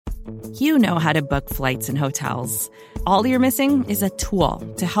You know how to book flights and hotels. All you're missing is a tool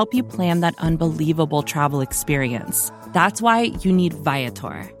to help you plan that unbelievable travel experience. That's why you need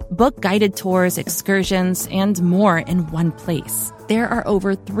Viator. Book guided tours, excursions, and more in one place. There are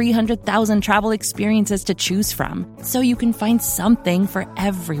over 300,000 travel experiences to choose from, so you can find something for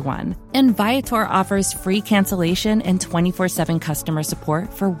everyone. And Viator offers free cancellation and 24/7 customer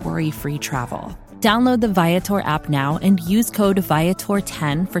support for worry-free travel. Download the Viator app now and use code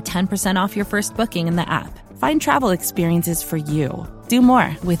Viator10 for 10% off your first booking in the app. Find travel experiences for you. Do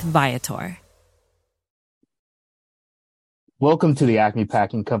more with Viator. Welcome to the Acme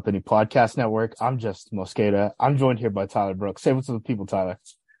Packing Company Podcast Network. I'm Justin Mosqueda. I'm joined here by Tyler Brooks. Say what's up to the people, Tyler.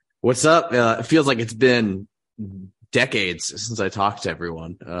 What's up? It feels like it's been decades since I talked to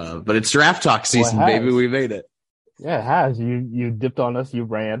everyone, but it's draft talk season, baby. We made it. Yeah, it has. You dipped on us. You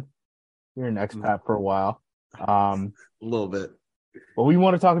ran. You're an expat for a while. A little bit. But we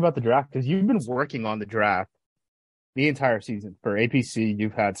want to talk about the draft because you've been working on the draft the entire season. For APC,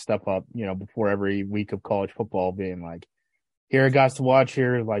 you've had stuff up, before every week of college football being like, here are guys to watch,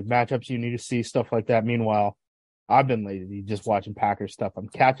 here like matchups you need to see, stuff like that. Meanwhile, I've been lazy just watching Packers stuff. I'm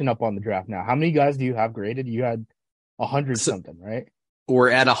catching up on the draft now. How many guys do you have graded? You had 100 something, right?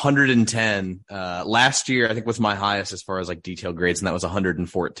 We're at 110. Last year, I think was my highest as far as like detailed grades, and that was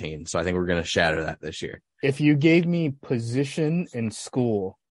 114. So I think we're going to shatter that this year. If you gave me position in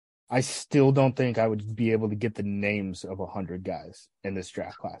school, I still don't think I would be able to get the names of 100 guys in this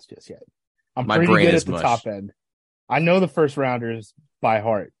draft class just yet. I'm pretty good at the top end. I know the first rounders by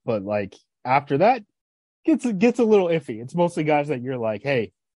heart, but like after that, gets a little iffy. It's mostly guys that you're like,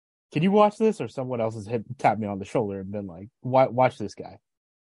 hey, can you watch this? Or someone else has tapped me on the shoulder and been like, watch this guy.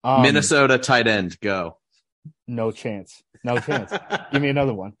 Minnesota tight end, go. No chance. Give me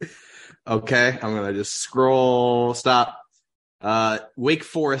another one. Okay, I'm going to just scroll. Stop. Wake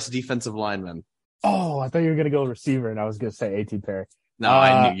Forest defensive lineman. Oh, I thought you were going to go receiver, and I was going to say A.T. Perry. No,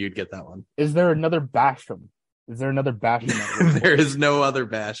 I knew you'd get that one. Is there another Basham? There is no other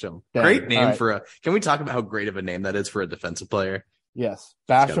Basham. Dang, great name right. for Can we talk about how great of a name that is for a defensive player? Yes,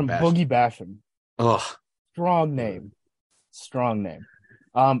 Basham, Boogie Basham. Oh, strong name.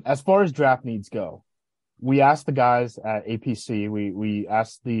 As far as draft needs go, we asked the guys at APC. We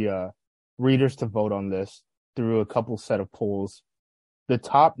asked the readers to vote on this through a couple set of polls. The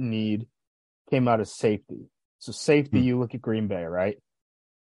top need came out as safety. So safety, you look at Green Bay, right?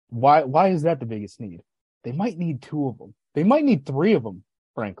 Why is that the biggest need? They might need two of them. They might need three of them,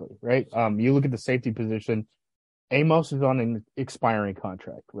 frankly, right? You look at the safety position. Amos is on an expiring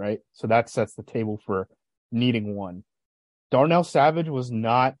contract, right? So that sets the table for needing one. Darnell Savage was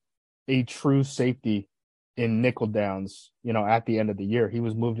not a true safety in nickel downs, at the end of the year. He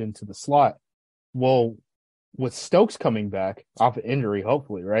was moved into the slot. Well, with Stokes coming back off of injury,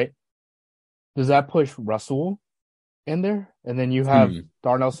 hopefully, right? Does that push Russell in there? And then you have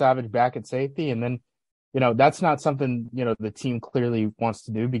Darnell Savage back at safety, and then that's not something, the team clearly wants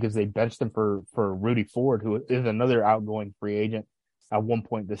to do because they benched him for Rudy Ford, who is another outgoing free agent at one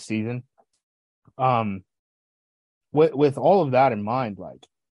point this season. With all of that in mind, like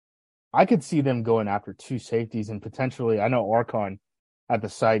I could see them going after two safeties and potentially, I know Archon at the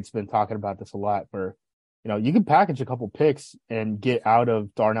site's been talking about this a lot where, you could package a couple picks and get out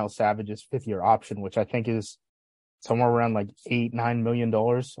of Darnell Savage's 5th-year option, which I think is somewhere around like $8-9 million,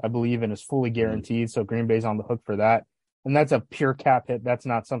 I believe, and is fully guaranteed. So Green Bay's on the hook for that. And that's a pure cap hit. That's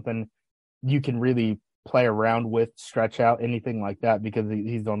not something you can really play around with, stretch out, anything like that, because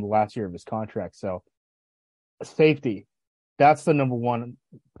he's on the last year of his contract. So safety, that's the number one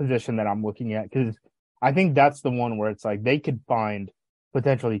position that I'm looking at, because I think that's the one where it's like they could find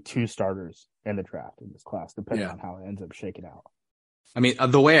potentially two starters in the draft in this class, depending on how it ends up shaking out. I mean,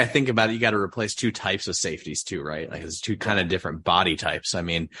 the way I think about it, you got to replace two types of safeties too, right? Like it's two kind of different body types. I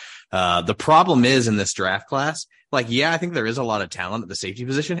mean, the problem is in this draft class, like, I think there is a lot of talent at the safety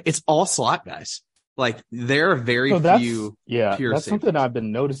position. It's all slot guys. Like there are very few. Yeah, pure that's safeties. something I've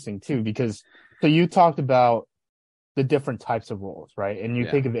been noticing too, because so you talked about the different types of roles, right? And you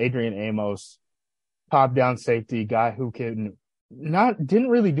think of Adrian Amos, top down safety guy who didn't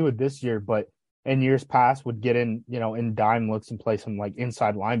really do it this year, but in years past would get in, in dime looks and play some like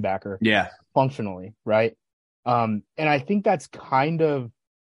inside linebacker functionally, right? And I think that's kind of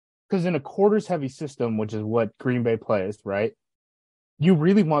because in a quarters heavy system, which is what Green Bay plays, right? You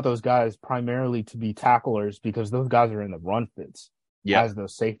really want those guys primarily to be tacklers because those guys are in the run fits as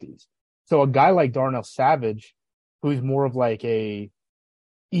those safeties. So a guy like Darnell Savage, who's more of like he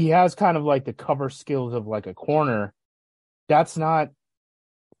has kind of like the cover skills of like a corner. That's not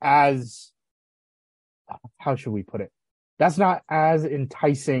as, how should we put it? That's not as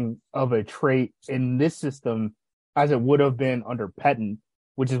enticing of a trait in this system as it would have been under Pettine,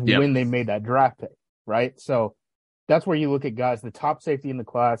 which is when they made that draft pick, right? So that's where you look at guys. The top safety in the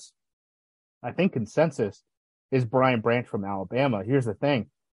class, I think consensus, is Brian Branch from Alabama. Here's the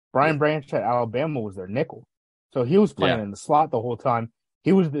thing. Brian Branch at Alabama was their nickel. So he was playing in the slot the whole time.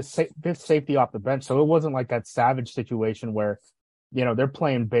 He was the fifth safety off the bench. So it wasn't like that Savage situation where, you know, they're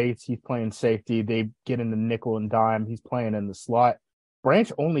playing Bates, he's playing safety, they get in the nickel and dime, he's playing in the slot.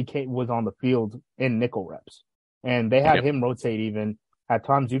 Branch only was on the field in nickel reps. And they had him rotate even. At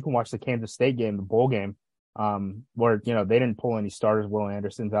times you can watch the Kansas State game, the bowl game, where, you know, they didn't pull any starters. Will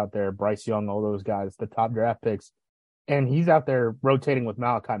Anderson's out there, Bryce Young, all those guys, the top draft picks. And he's out there rotating with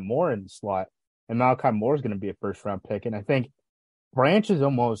Malachi Moore in the slot. And Malachi Moore is going to be a first-round pick. And I think Branch is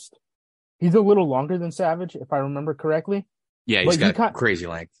he's a little longer than Savage, if I remember correctly. Yeah, he's got crazy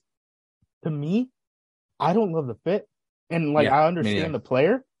length. To me, I don't love the fit. And, I understand the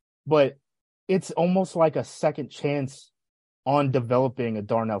player, but it's almost like a second chance on developing a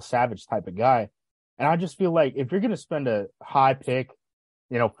Darnell Savage type of guy. And I just feel like if you're going to spend a high pick,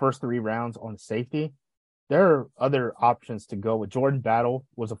 you know, first 3 rounds on safety, there are other options to go with. Jordan Battle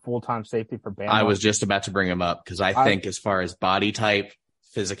was a full-time safety for Bama. I was just about to bring him up because I think as far as body type,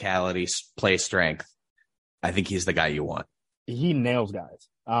 physicality, play strength, I think he's the guy you want. He nails guys.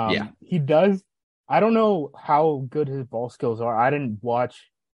 He does. I don't know how good his ball skills are. I didn't watch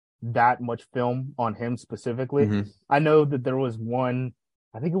that much film on him specifically. Mm-hmm. I know that there was one,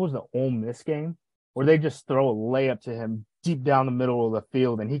 I think it was the Ole Miss game, where they just throw a layup to him deep down the middle of the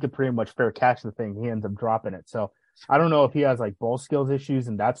field, and he could pretty much fair catch the thing. He ends up dropping it. So I don't know if he has like ball skills issues,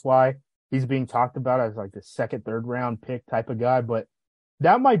 and that's why he's being talked about as like the second, third round pick type of guy. But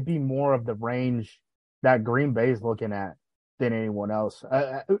that might be more of the range that Green Bay is looking at than anyone else.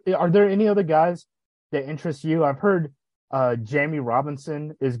 Are there any other guys that interest you? I've heard Jamie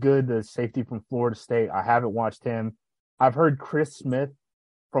Robinson is good, the safety from Florida State. I haven't watched him. I've heard Chris Smith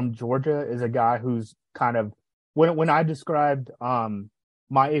from Georgia is a guy who's kind of, when I described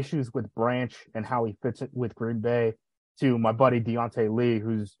my issues with Branch and how he fits it with Green Bay to my buddy Deontay Lee,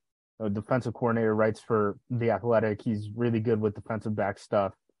 who's a defensive coordinator, writes for The Athletic. He's really good with defensive back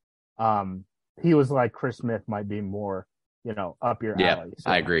stuff. He was like, Chris Smith might be more, you know, up your alley. So.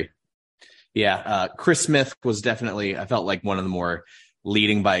 I agree. Yeah. Chris Smith was definitely, I felt like one of the more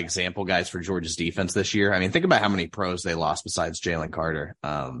leading by example guys for Georgia's defense this year. I mean, think about how many pros they lost besides Jalen Carter.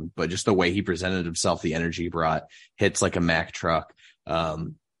 But just the way he presented himself, the energy he brought, hits like a Mack truck, a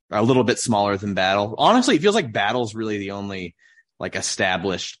little bit smaller than Battle. Honestly, it feels like Battle's really the only like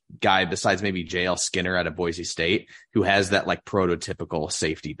established guy besides maybe JL Skinner out of Boise State who has that like prototypical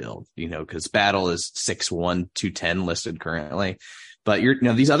safety build, you know, because Battle is 6'1", 210 listed currently. But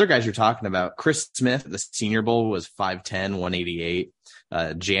these other guys you're talking about, Chris Smith, the Senior Bowl was 5'10", 188.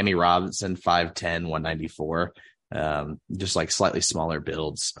 Jamie Robinson, 5'10", 194. Just like slightly smaller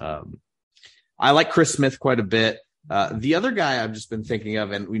builds. I like Chris Smith quite a bit. The other guy I've just been thinking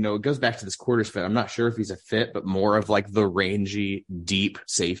of, and it goes back to this quarters fit. I'm not sure if he's a fit, but more of like the rangy, deep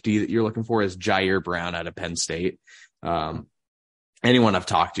safety that you're looking for is Jair Brown out of Penn State. Anyone I've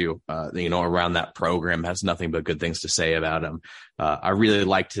talked to, around that program has nothing but good things to say about him. I really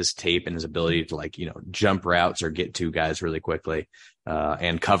liked his tape and his ability to jump routes or get to guys really quickly,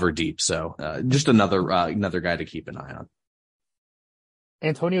 and cover deep. So, just another guy to keep an eye on.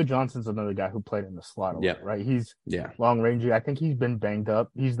 Antonio Johnson's another guy who played in the slot a lot, right? He's long rangey. I think he's been banged up.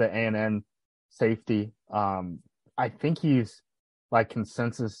 He's the A&M safety. I think he's like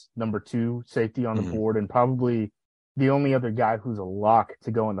consensus number 2 safety on the board, and probably the only other guy who's a lock to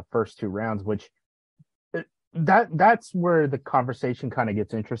go in the first 2 rounds, which that's where the conversation kind of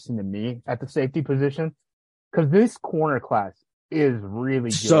gets interesting to me at the safety position, because this corner class is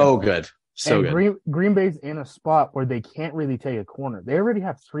really good. So good. So good. Green Bay's in a spot where they can't really take a corner. They already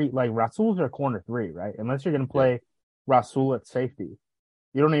have 3, like Rasul's their corner 3, right? Unless you're going to play Rasul at safety.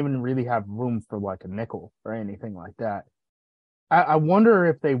 You don't even really have room for like a nickel or anything like that. I wonder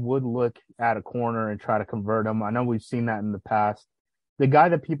if they would look at a corner and try to convert him. I know we've seen that in the past. The guy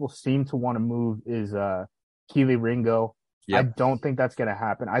that people seem to want to move is Keely Ringo. Yep. I don't think that's going to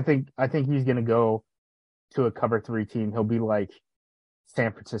happen. I think he's going to go to a cover 3 team. He'll be like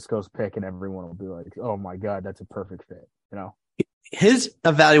San Francisco's pick, and everyone will be like, "Oh my God, that's a perfect fit." His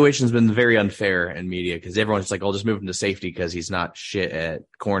evaluation has been very unfair in media because everyone's just like, "I'll just move him to safety because he's not shit at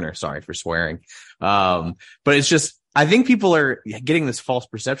corner." Sorry for swearing, but it's just. I think people are getting this false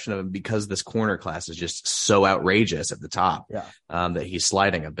perception of him because this corner class is just so outrageous at the top that he's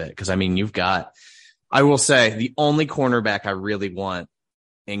sliding a bit. Because, I mean, I will say, the only cornerback I really want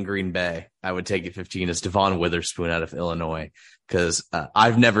in Green Bay, I would take at 15 is Devon Witherspoon out of Illinois, because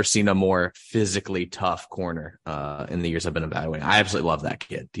I've never seen a more physically tough corner in the years I've been evaluating. I absolutely love that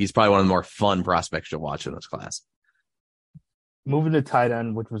kid. He's probably one of the more fun prospects to watch in this class. Moving to tight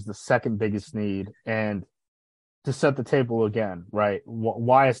end, which was the second biggest need, and to set the table again, right?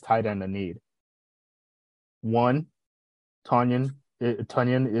 Why is tight end a need? One, Tonyan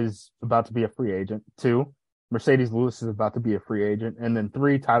is about to be a free agent. Two, Mercedes Lewis is about to be a free agent. And then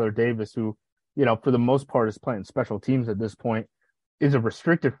three, Tyler Davis, who, for the most part is playing special teams at this point, is a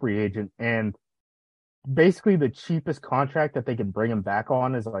restricted free agent. And basically the cheapest contract that they can bring him back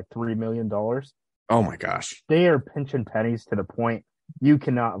on is like $3 million. Oh my gosh. They are pinching pennies to the point you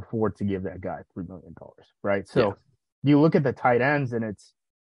cannot afford to give that guy $3 million, right? So you look at the tight ends and it's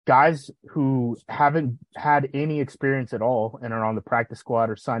guys who haven't had any experience at all and are on the practice squad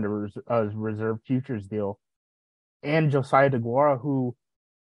or signed a reserve futures deal. And Josiah DeGuara, who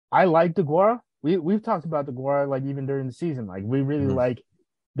I like DeGuara. We've talked about DeGuara like even during the season. Like we really like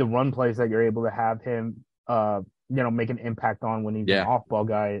the run plays that you're able to have him make an impact on when he's an off-ball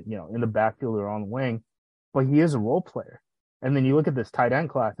guy, in the backfield or on the wing. But he is a role player. And then you look at this tight end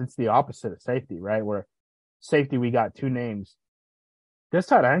class, it's the opposite of safety, right? Where safety, we got two names. This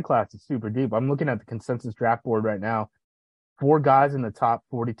tight end class is super deep. I'm looking at the consensus draft board right now. 4 guys in the top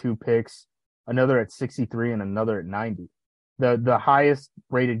 42 picks, another at 63 and another at 90. The highest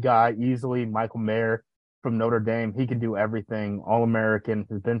rated guy, easily Michael Mayer from Notre Dame. He can do everything. All-American,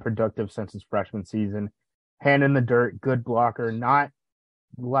 has been productive since his freshman season. Hand in the dirt, good blocker, not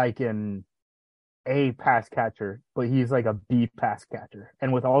like an A pass catcher, but he's like a B pass catcher.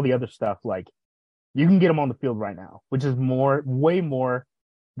 And with all the other stuff, like you can get him on the field right now, which is way more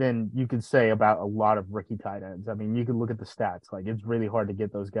than you could say about a lot of rookie tight ends. I mean, you could look at the stats. Like it's really hard to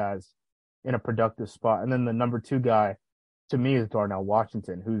get those guys in a productive spot. And then the number 2 guy to me is Darnell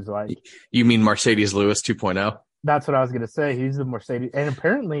Washington, who's like, you mean Mercedes Lewis 2.0? That's what I was going to say. He's the Mercedes, and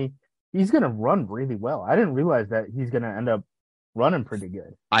apparently he's going to run really well. I didn't realize that he's going to end up running pretty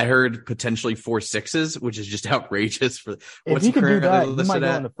good. I heard potentially 4.6s, which is just outrageous. For if he could do that, he might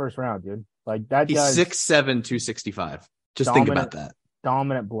go in the first round, dude. Like that he's guy's 6'7", 265. Just think about that.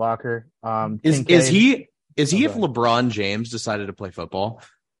 Dominant blocker. Is he if LeBron James decided to play football?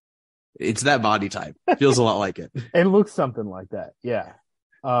 It's that body type. Feels a lot like it. It looks something like that. Yeah.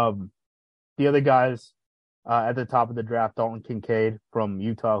 The other guys at the top of the draft, Dalton Kincaid from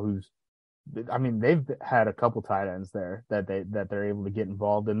Utah, they've had a couple tight ends there that they're able to get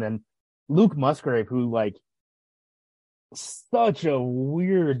involved. And then Luke Musgrave, who like such a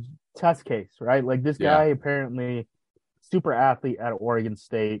weird test case, right? Like this guy apparently super athlete at Oregon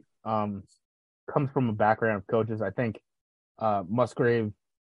State, comes from a background of coaches. I think Musgrave,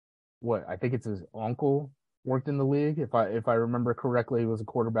 I think it's his uncle worked in the league. If I remember correctly, he was a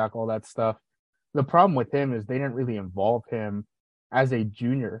quarterback, all that stuff. The problem with him is they didn't really involve him as a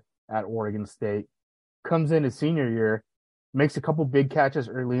junior at Oregon State. Comes in his senior year, makes a couple big catches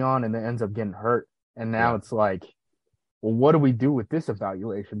early on, and then ends up getting hurt. And now it's like, well, what do we do with this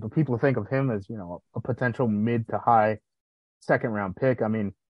evaluation? But people think of him as, a potential mid to high second round pick. I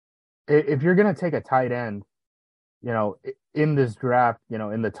mean, if you're going to take a tight end, in this draft,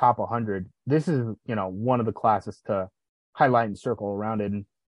 in the top 100, this is, one of the classes to highlight and circle around it. And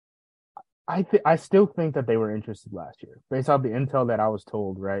I still think that they were interested last year based off the intel that I was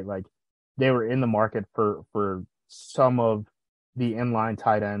told, right? Like they were in the market for some of the inline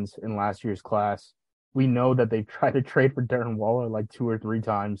tight ends in last year's class. We know that they've tried to trade for Darren Waller like 2 or 3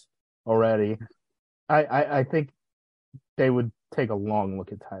 times already. I think they would take a long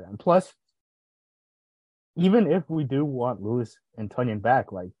look at tight end. Plus, even if we do want Lewis and Tonyan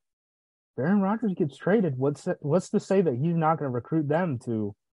back, like Aaron Rodgers gets traded, what's to say that he's not going to recruit them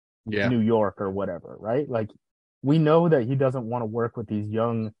to New York or whatever, right? Like we know that he doesn't want to work with these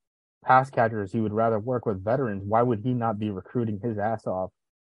young pass catchers. He would rather work with veterans. Why would he not be recruiting his ass off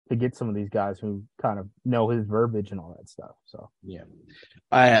to get some of these guys who kind of know his verbiage and all that stuff? So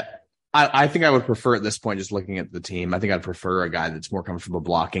I think I would prefer at this point, just looking at the team, I think I'd prefer a guy that's more comfortable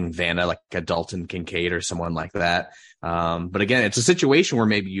blocking than like a Dalton Kincaid or someone like that. But again, it's a situation where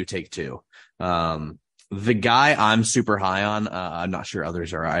maybe you take 2. The guy I'm super high on, I'm not sure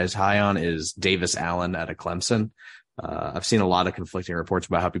others are as high on, is Davis Allen out of Clemson. I've seen a lot of conflicting reports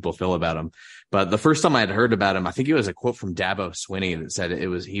about how people feel about him, but the first time I had heard about him, I think it was a quote from Dabo Swinney that said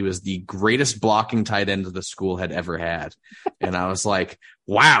he was the greatest blocking tight end the school had ever had. And I was like,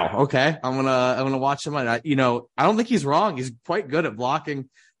 wow, okay, I'm gonna watch him. And I don't think he's wrong. He's quite good at blocking.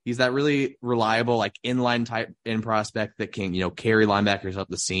 He's that really reliable, like inline type end prospect that can, carry linebackers up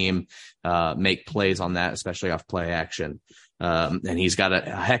the seam, make plays on that, especially off play action. And he's got a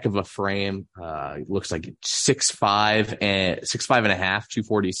heck of a frame. Looks like 6'5" and 6'5.5",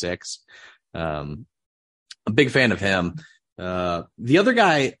 246. A big fan of him. The other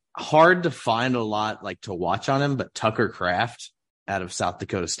guy, hard to find a lot like to watch on him, but Tucker Kraft out of South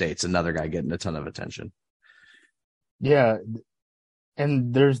Dakota State's another guy getting a ton of attention. Yeah.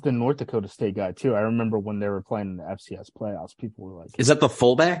 And there's the North Dakota State guy too. I remember when they were playing in the FCS playoffs, people were like, is that the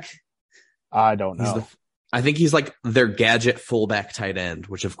fullback? I don't know. I think he's like their gadget fullback tight end,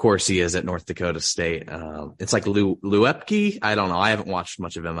 which of course he is at North Dakota State. It's like Luepke. I don't know. I haven't watched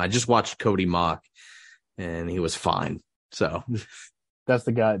much of him. I just watched Cody Mock and he was fine. So that's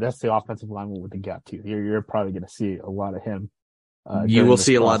the guy. That's the offensive lineman with the gap too. You're probably going to see a lot of him. You will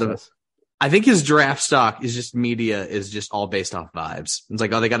see a lot of. I think his draft stock is just media is just all based off vibes. It's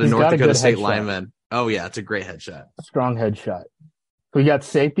like, oh, they got a North Dakota State lineman. Oh yeah, it's a great headshot. Strong headshot. So we got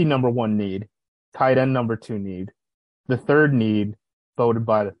safety number 1 need, tight end number 2 need. The third need voted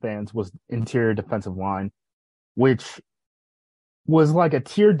by the fans was interior defensive line, which was like a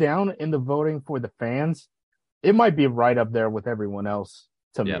tier down in the voting for the fans. It might be right up there with everyone else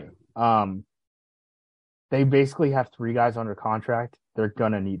to me. They basically have 3 guys under contract. They're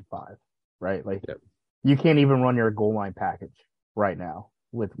going to need 5, right? Like you can't even run your goal line package right now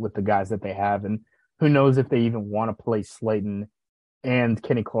with the guys that they have. And who knows if they even want to play Slayton and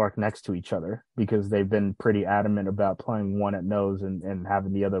Kenny Clark next to each other, because they've been pretty adamant about playing one at nose and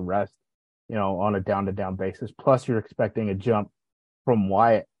having the other rest, on a down-to-down basis. Plus, you're expecting a jump from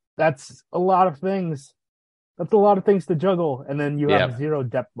Wyatt. That's a lot of things. That's a lot of things to juggle. And then you have zero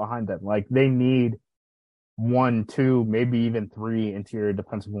depth behind them. Like, they need 1, 2, maybe even 3 interior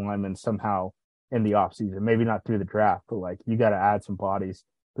defensive linemen somehow in the offseason. Maybe not through the draft, but, like, you got to add some bodies.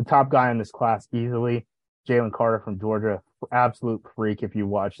 The top guy in this class easily, Jalen Carter from Georgia, absolute freak if you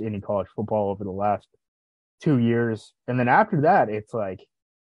watched any college football over the last 2 years. And then after that, it's like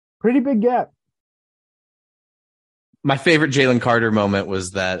pretty big gap. My favorite Jalen Carter moment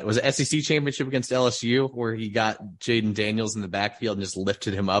was an SEC championship against LSU where he got Jaden Daniels in the backfield and just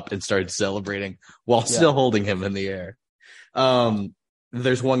lifted him up and started celebrating while still holding him in the air.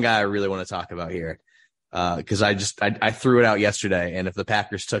 There's one guy I really want to talk about here. Cause I threw it out yesterday, and if the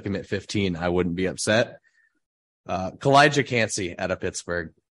Packers took him at 15, I wouldn't be upset. Kalijah Cansey out of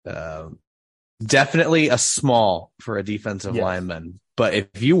Pittsburgh. Definitely a small for a defensive lineman, but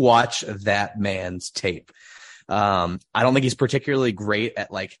if you watch that man's tape, I don't think he's particularly great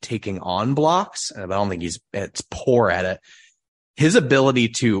at like taking on blocks. I don't think it's poor at it. His ability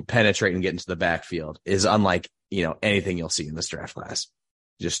to penetrate and get into the backfield is unlike, anything you'll see in this draft class.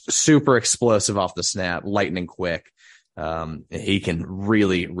 Just super explosive off the snap, lightning quick. He can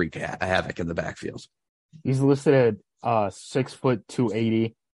really wreak havoc in the backfield. He's listed at 6 foot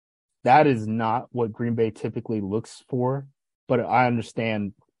 280. That is not what Green Bay typically looks for, but I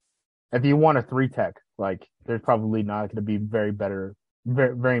understand if you want a 3-tech, like there's probably not going to be very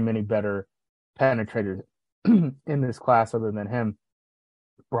many better penetrators in this class other than him.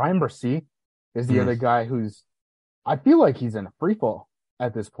 Brian Bresee is the other guy I feel like he's in a free fall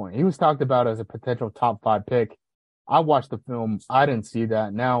at this point. He was talked about as a potential top 5 pick. I watched the film. I didn't see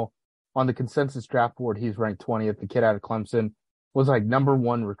that. Now, on the consensus draft board, he's ranked 20th. The kid out of Clemson was like number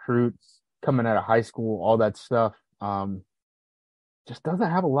 1 recruit coming out of high school, all that stuff. Just doesn't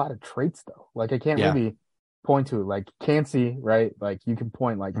have a lot of traits though. Like I can't really point to it. Like Cansey, right? Like you can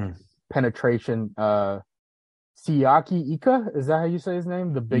point like penetration. Siaki Ika, is that how you say his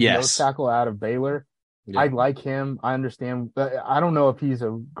name? The big nose tackle out of Baylor. Yeah. I like him. I understand. But I don't know if he's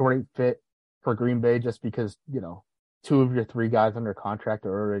a great fit for Green Bay just because, 2 of your 3 guys under contract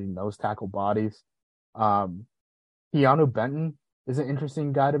are already nose tackle bodies. Keanu Benton is an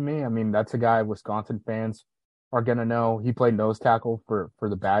interesting guy to me. I mean, that's a guy Wisconsin fans are going to know. He played nose tackle for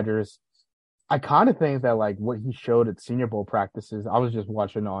the Badgers. I kind of think that like what he showed at Senior Bowl practices, I was just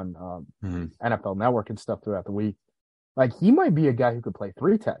watching on NFL Network and stuff throughout the week. Like he might be a guy who could play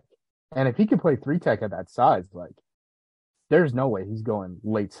 3-tech. And if he could play 3-tech at that size, like there's no way he's going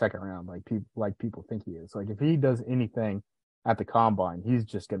late second round like people think he is. Like if he does anything at the combine, he's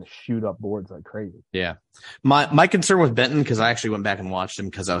just going to shoot up boards like crazy. Yeah. My concern with Benton, because I actually went back and watched him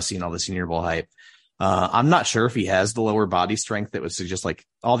because I was seeing all the Senior Bowl hype. I'm not sure if he has the lower body strength that would suggest like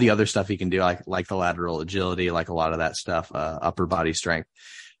all the other stuff he can do, like the lateral agility, like a lot of that stuff, upper body strength.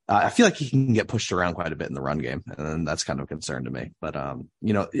 I feel like he can get pushed around quite a bit in the run game, and that's kind of a concern to me. But,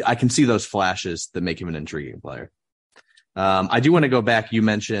 I can see those flashes that make him an intriguing player. I do want to go back. You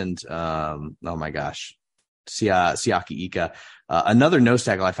mentioned, oh my gosh, Siaki Ika. Another nose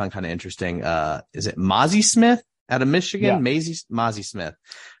tackle I found kind of interesting. Is it Mazi Smith out of Michigan? Yeah. Mazi Smith.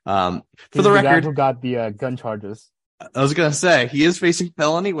 For the record, guy who got the gun charges. I was going to say, he is facing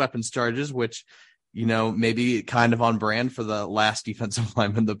felony weapons charges, which, maybe kind of on brand for the last defensive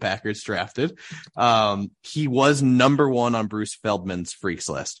lineman the Packers drafted. He was number 1 on Bruce Feldman's freaks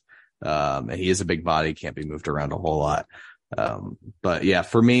list. And he is a big body, can't be moved around a whole lot. But yeah,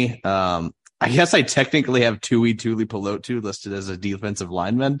 for me, I guess I technically have Tui Tuipulotu listed as a defensive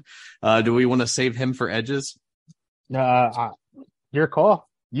lineman. Do we want to save him for edges? Your call.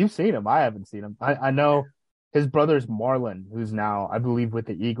 You've seen him. I haven't seen him. I know his brother's Marlon, who's now, I believe, with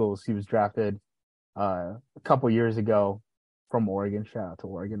the Eagles. He was drafted a couple years ago from Oregon. Shout out to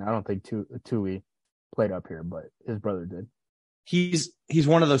Oregon. I don't think Tui played up here, but his brother did. He's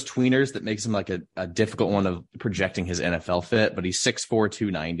one of those tweeners that makes him like a difficult one of projecting his NFL fit, but he's 6'4",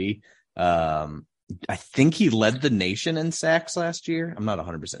 290. I think he led the nation in sacks last year. I'm not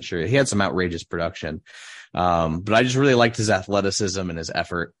 100% sure. He had some outrageous production. But I just really liked his athleticism and his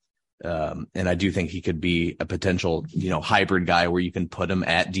effort. And I do think he could be a potential, hybrid guy where you can put him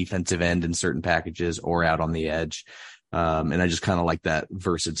at defensive end in certain packages or out on the edge. And I just kind of like that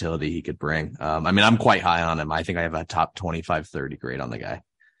versatility he could bring. I'm quite high on him. I think I have a top 25-30 grade on the guy.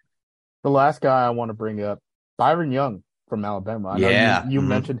 The last guy I want to bring up, Byron Young from Alabama. I know you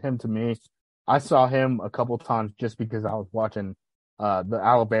mentioned him to me. I saw him a couple times just because I was watching the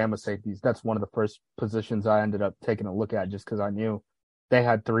Alabama safeties. That's one of the first positions I ended up taking a look at just because I knew they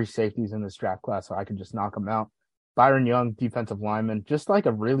had 3 safeties in this draft class, so I could just knock them out. Byron Young, defensive lineman, just like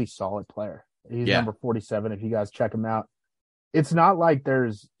a really solid player. He's number 47 if you guys check him out. It's not like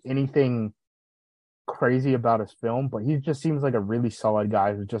there's anything crazy about his film, but he just seems like a really solid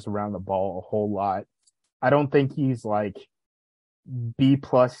guy who's just around the ball a whole lot. I don't think he's like B+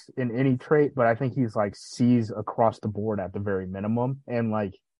 in any trait, but I think he's like C's across the board at the very minimum. And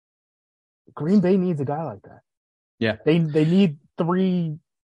like Green Bay needs a guy like that. Yeah. They need 2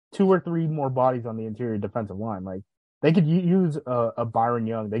 or 3 more bodies on the interior defensive line. Like they could use a Byron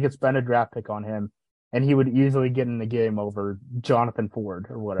Young. They could spend a draft pick on him and he would easily get in the game over Jonathan Ford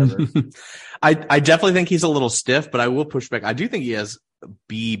or whatever. I definitely think he's a little stiff, but I will push back. I do think he has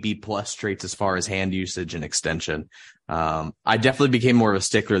B+ traits as far as hand usage and extension. I definitely became more of a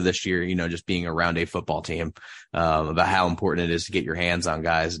stickler this year, just being around a football team, about how important it is to get your hands on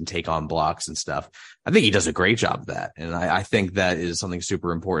guys and take on blocks and stuff. I think he does a great job of that. And I think that is something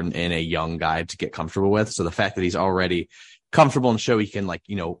super important in a young guy to get comfortable with. So the fact that he's already comfortable and show he can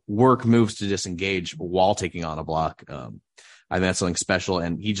work moves to disengage while taking on a block. I think that's something special.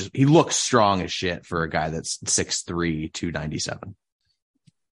 And he looks strong as shit for a guy that's 6'3", 297.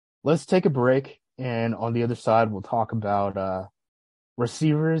 Let's take a break. And on the other side, we'll talk about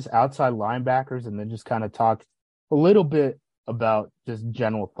receivers, outside linebackers, and then just kind of talk a little bit about just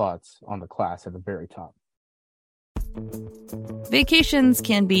general thoughts on the class at the very top. Vacations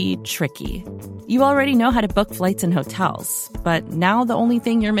can be tricky. You already know how to book flights and hotels, but now the only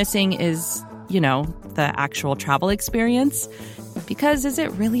thing you're missing is, the actual travel experience. Because is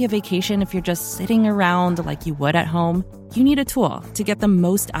it really a vacation if you're just sitting around like you would at home? You need a tool to get the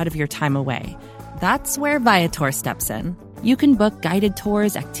most out of your time away. That's where Viator steps in. You can book guided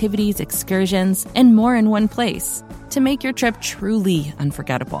tours, activities, excursions, and more in one place to make your trip truly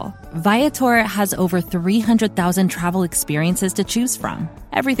unforgettable. Viator has over 300,000 travel experiences to choose from.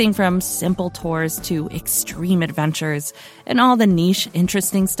 Everything from simple tours to extreme adventures and all the niche,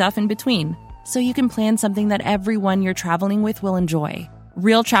 interesting stuff in between. So you can plan something that everyone you're traveling with will enjoy.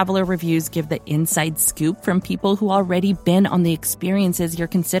 Real traveler reviews give the inside scoop from people who already been on the experiences you're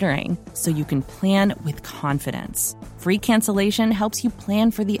considering, so you can plan with confidence. Free cancellation helps you plan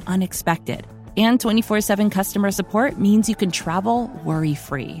for the unexpected. And 24/7 customer support means you can travel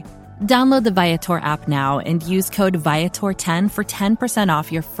worry-free. Download the Viator app now and use code Viator10 for 10%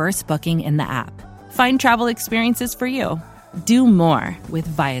 off your first booking in the app. Find travel experiences for you. Do more with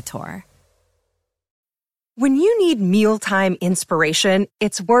Viator. When you need mealtime inspiration,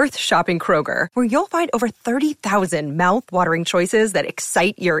 it's worth shopping Kroger, where you'll find over 30,000 mouth-watering choices that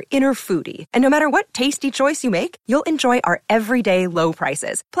excite your inner foodie. And no matter what tasty choice you make, you'll enjoy our everyday low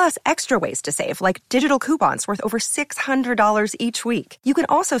prices, plus extra ways to save, like digital coupons worth over $600 each week. You can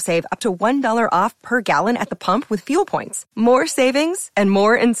also save up to $1 off per gallon at the pump with fuel points. More savings and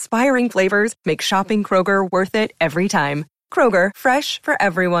more inspiring flavors make shopping Kroger worth it every time. Kroger, fresh for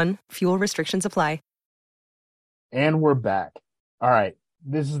everyone. Fuel restrictions apply. And we're back. All right.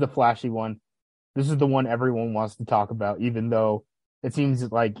 This is the flashy one. This is the one everyone wants to talk about, even though it seems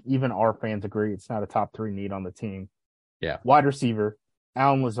like even our fans agree it's not a top 3 need on the team. Yeah. Wide receiver.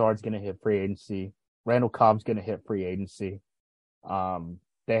 Allen Lazard's going to hit free agency. Randall Cobb's going to hit free agency.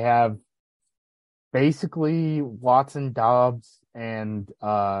 They have basically Watson, Dobbs, and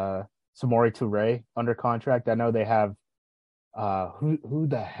Samori Toure under contract. I know they have who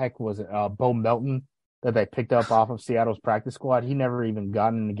the heck was it? Bo Melton that they picked up off of Seattle's practice squad. He never even got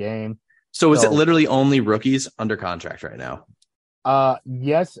in the game. So is it literally only rookies under contract right now?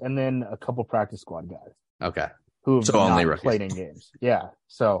 Yes, and then a couple practice squad guys. Okay. Who have not played in games. Yeah.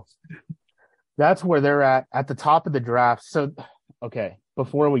 So that's where they're at the top of the draft. So, okay,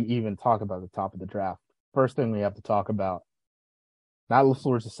 before we even talk about the top of the draft, first thing we have to talk about, Matt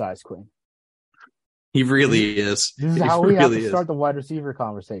LaFleur's a size queen. He really is. This is how we have to start the wide receiver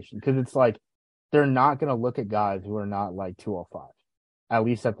conversation, because it's like they're not going to look at guys who are not like 205, at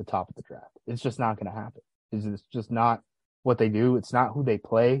least at the top of the draft. It's just not going to happen. It's just not what they do. It's not who they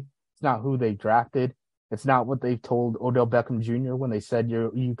play. It's not who they drafted. It's not what they told Odell Beckham Jr. when they said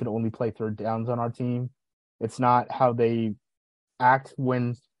you could only play third downs on our team. It's not how they act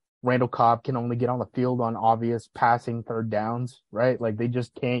when Randall Cobb can only get on the field on obvious passing third downs, right? Like they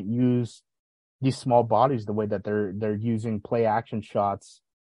just can't use these small bodies the way that they're using play action shots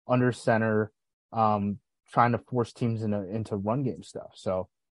under center, trying to force teams into run game stuff. So,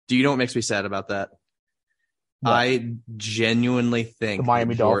 do you know what makes me sad about that? What? I genuinely think the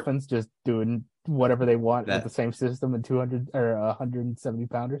Miami Dolphins just doing whatever they want with the same system and 200 or 170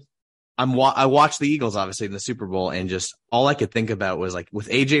 pounders. I watched the Eagles obviously in the Super Bowl, and just all I could think about was like with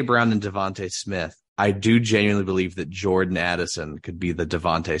AJ Brown and Devontae Smith, I do genuinely believe that Jordan Addison could be the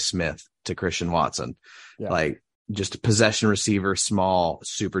Devontae Smith to Christian Watson. Yeah. Like just a possession receiver, small,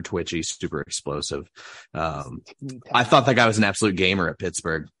 super twitchy, super explosive. I thought that guy was an absolute gamer at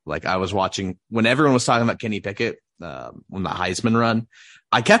Pittsburgh. Like I was watching when everyone was talking about Kenny Pickett, when the Heisman run,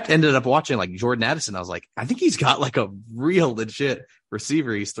 I ended up watching like Jordan Addison. I was like, I think he's got like a real legit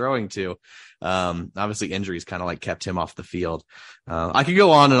receiver he's throwing to. Obviously injuries kind of like kept him off the field. I could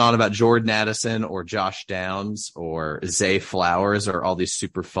go on and on about Jordan Addison or Josh Downs or Zay Flowers or all these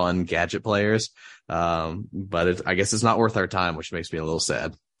super fun gadget players. But I guess it's not worth our time, which makes me a little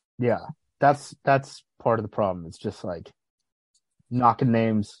sad. Yeah, that's part of the problem. It's just like knocking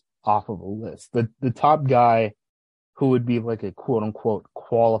names off of a list. The top guy who would be like a quote unquote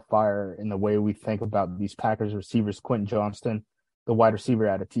qualifier in the way we think about these Packers receivers, Quentin Johnston, the wide receiver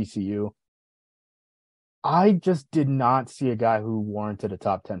out of TCU. I just did not see a guy who warranted a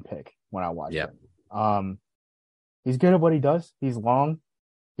top 10 pick when I watched him. He's good at what he does. He's long.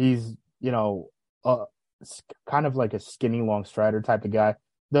 He's, kind of like a skinny, long strider type of guy.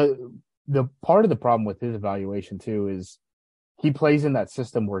 The part of the problem with his evaluation too is he plays in that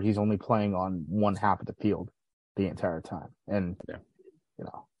system where he's only playing on one half of the field the entire time. And,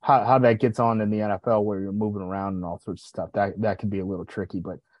 how that gets on in the NFL where you're moving around and all sorts of stuff, that could be a little tricky.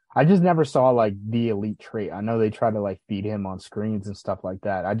 But I just never saw like the elite trait. I know they try to like feed him on screens and stuff like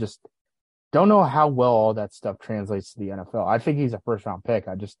that. I just don't know how well all that stuff translates to the NFL. I think he's a first round pick.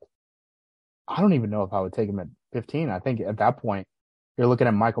 I don't even know if I would take him at 15. I think at that point you're looking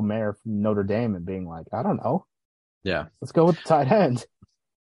at Michael Mayer from Notre Dame and being like, I don't know. Yeah. Let's go with the tight end.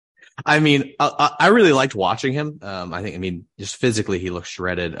 I mean, I really liked watching him. Just physically, he looks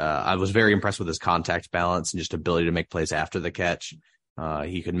shredded. I was very impressed with his contact balance and just ability to make plays after the catch.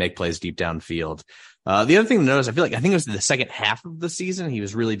 He could make plays deep downfield. The other thing to notice, I think it was the second half of the season, he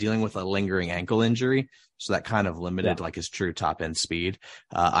was really dealing with a lingering ankle injury. So that kind of limited like his true top end speed.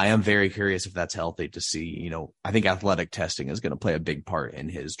 I am very curious if that's healthy to see, I think athletic testing is going to play a big part in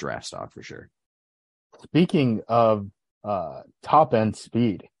his draft stock for sure. Speaking of top end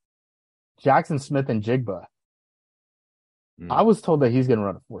speed, Jackson Smith and Jigba. I was told that he's going to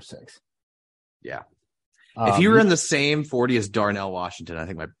run a 4.6. Yeah. If he were in the same 40 as Darnell Washington, I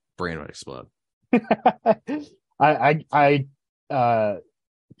think my brain would explode.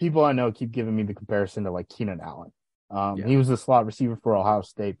 People I know keep giving me the comparison to like Keenan Allen. He was the slot receiver for Ohio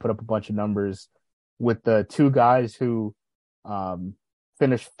State, put up a bunch of numbers with the two guys who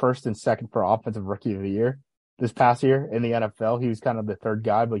finished first and second for Offensive Rookie of the Year this past year in the NFL. He was kind of the third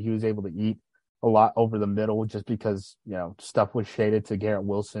guy, but he was able to eat a lot over the middle just because, stuff was shaded to Garrett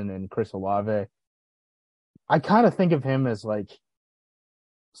Wilson and Chris Olave. I kind of think of him as like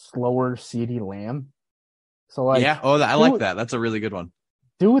slower CeeDee Lamb. So like, I like that. That's a really good one.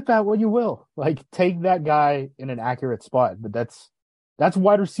 Do with that what you will. Like take that guy in an accurate spot, but that's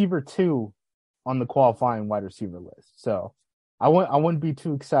wide receiver 2 on the qualifying wide receiver list. So I wouldn't be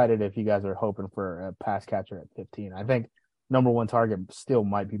too excited if you guys are hoping for a pass catcher at 15. I think number 1 target still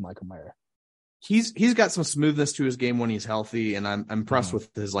might be Michael Mayer. He's got some smoothness to his game when he's healthy, and I'm impressed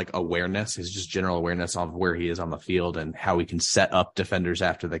with his like awareness, his just general awareness of where he is on the field and how he can set up defenders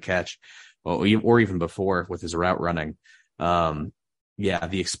after the catch, or even before with his route running. The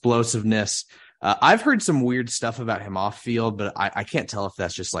explosiveness. I've heard some weird stuff about him off field, but I can't tell if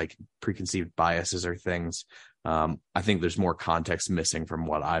that's just like preconceived biases or things. I think there's more context missing from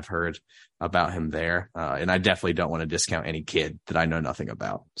what I've heard about him there. And I definitely don't want to discount any kid that I know nothing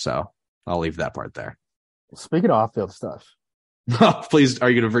about. So I'll leave that part there. Speaking of off-field stuff. Please, are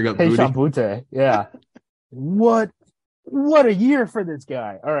you going to bring up Kayshon Boutte? Yeah. What a year for this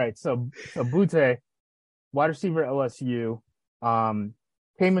guy. All right. So Boutte, wide receiver at LSU,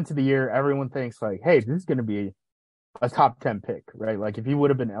 came into the year. Everyone thinks like, hey, this is going to be a top 10 pick, right? Like if he would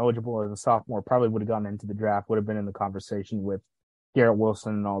have been eligible as a sophomore, probably would have gone into the draft, would have been in the conversation with Garrett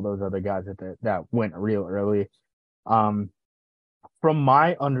Wilson and all those other guys that went real early. From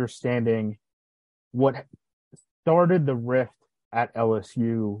my understanding, what started the rift at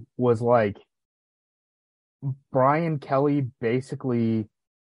LSU was like Brian Kelly basically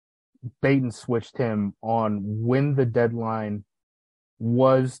bait and switched him on when the deadline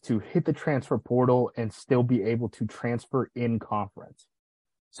was to hit the transfer portal and still be able to transfer in conference.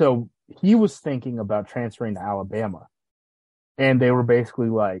 So he was thinking about transferring to Alabama. And they were basically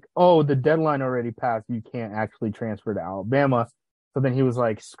like, oh, the deadline already passed. You can't actually transfer to Alabama. So then he was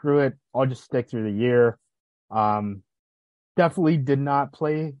like, screw it. I'll just stick through the year. Definitely did not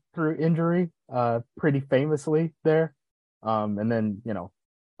play through injury, pretty famously there. And then,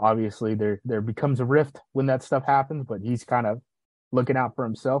 obviously there becomes a rift when that stuff happens, but he's kind of looking out for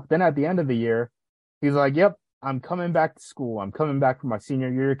himself. Then at the end of the year, he's like, yep, I'm coming back to school. I'm coming back for my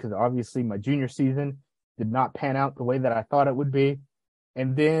senior year because obviously my junior season did not pan out the way that I thought it would be.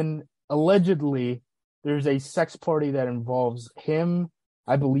 And then allegedly there's a sex party that involves him,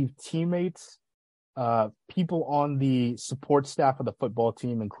 I believe teammates, people on the support staff of the football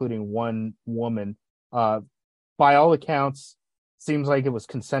team, including one woman. By all accounts, seems like it was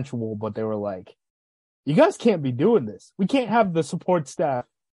consensual, but they were like, you guys can't be doing this. We can't have the support staff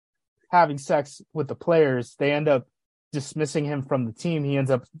having sex with the players. They end up dismissing him from the team. He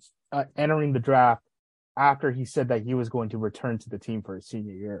ends up entering the draft after he said that he was going to return to the team for his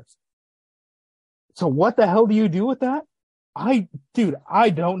senior year. So what the hell do you do with that? I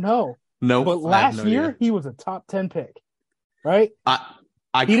don't know. No, but last year he was a top 10 pick, right?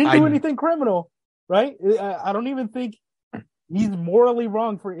 He didn't do anything criminal, right? I don't even think he's morally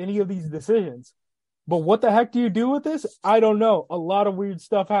wrong for any of these decisions. But what the heck do you do with this? I don't know. A lot of weird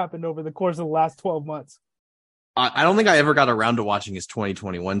stuff happened over the course of the last 12 months. I don't think I ever got around to watching his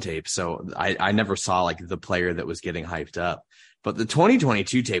 2021 tape, so I never saw like the player that was getting hyped up. But the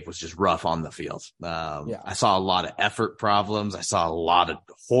 2022 tape was just rough on the field. I saw a lot of effort problems. I saw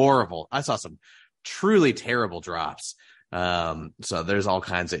some truly terrible drops. So there's all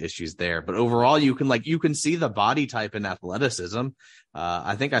kinds of issues there. But overall, you can see the body type and athleticism.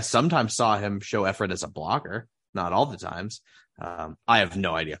 I think I sometimes saw him show effort as a blocker, not all the times. I have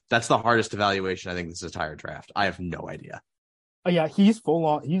no idea. That's the hardest evaluation I think this entire draft. I have no idea. Yeah, he's full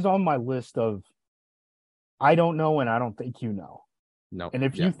on. He's on my list of I don't know and I don't think you know. No. And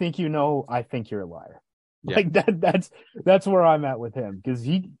if you think you know, I think you're a liar. Yeah. Like that's where I'm at with him because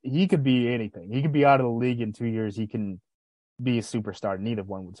he could be anything. He could be out of the league in 2 years. He can be a superstar. Neither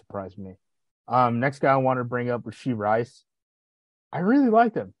one would surprise me. Next guy I want to bring up was Rashee Rice. I really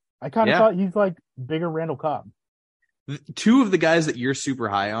liked him. I kind of thought he's like bigger Randall Cobb. Two of the guys that you're super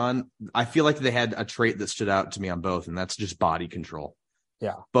high on, I feel like they had a trait that stood out to me on both, and that's just body control.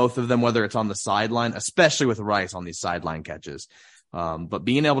 Yeah. Both of them, whether it's on the sideline, especially with Rice on these sideline catches. But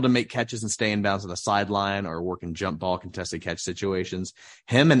being able to make catches and stay in bounds on the sideline or work in jump ball contested catch situations,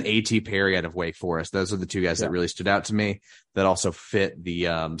 him and A.T. Perry out of Wake Forest, those are the two guys that really stood out to me that also fit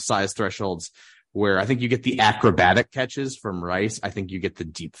the size thresholds where I think you get the acrobatic catches from Rice. I think you get the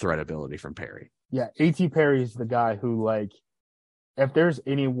deep threat ability from Perry. Yeah, A.T. Perry is the guy who, like, if there's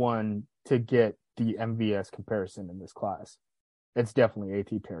anyone to get the MVS comparison in this class, it's definitely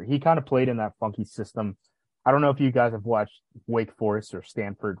A.T. Perry. He kind of played in that funky system. I don't know if you guys have watched Wake Forest or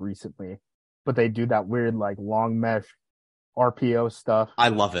Stanford recently, but they do that weird, like, long mesh RPO stuff. I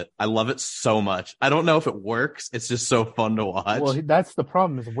love it. I love it so much. I don't know if it works. It's just so fun to watch. Well, that's the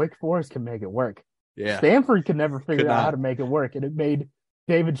problem is Wake Forest can make it work. Yeah. Stanford could never figure out how to make it work, and it made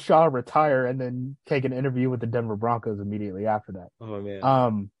David Shaw retire and then take an interview with the Denver Broncos immediately after that. Oh,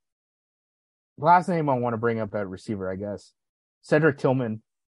 man. Last name I want to bring up at receiver, I guess. Cedric Tillman.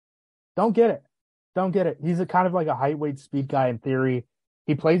 Don't get it. He's a kind of like a height, weight, speed guy in theory.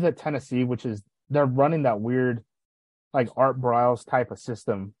 He plays at Tennessee, which is they're running that weird, like Art Briles type of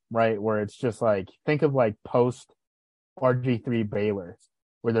system, right? Where it's just like, think of like post RG3 Baylor,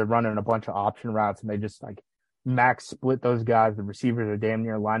 where they're running a bunch of option routes and they just like max split those guys. The receivers are damn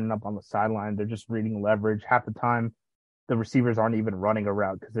near lining up on the sideline. They're just reading leverage. Half the time the receivers aren't even running a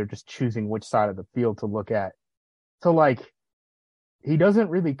route because they're just choosing which side of the field to look at. So like, he doesn't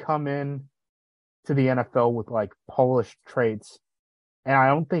really come in to the NFL with like polished traits. And I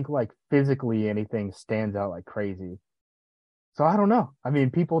don't think like physically anything stands out like crazy. So I don't know. I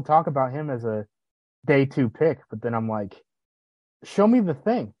mean, people talk about him as a day 2 pick, but then I'm like, show me the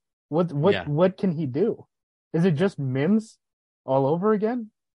thing. What can he do? Is it just Mims all over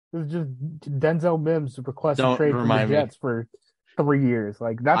again? Is it just Denzel Mims requesting a trade from the Jets for 3 years?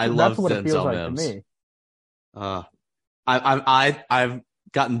 Like that's what it feels like to me. I've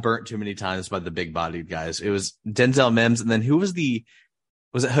gotten burnt too many times by the big bodied guys. It was Denzel Mims, and then who was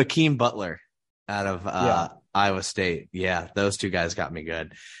was it Hakeem Butler out of Iowa State? Yeah, those 2 guys got me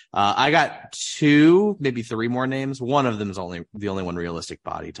good. I got 2, maybe 3 more names. One of them is the only one realistic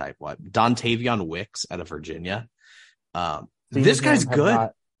body type. Dontavion Wicks out of Virginia. This guy's good.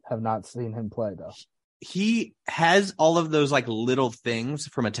 Have not seen him play though. He has all of those like little things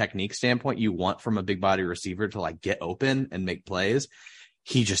from a technique standpoint you want from a big body receiver to like get open and make plays.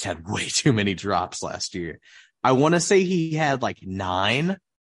 He just had way too many drops last year. I want to say he had like 9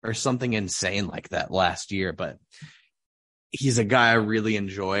 or something insane like that last year, but he's a guy I really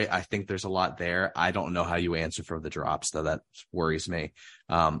enjoy. I think there's a lot there. I don't know how you answer for the drops though. That worries me.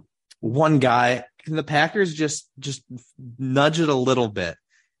 One guy, can the Packers just nudge it a little bit?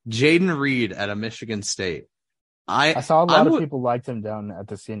 Jaden Reed out of Michigan State. I saw a lot of people liked him down at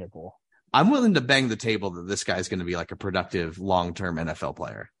the Senior Bowl. I'm willing to bang the table that this guy's going to be like a productive long-term NFL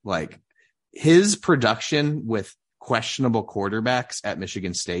player. Like his production with questionable quarterbacks at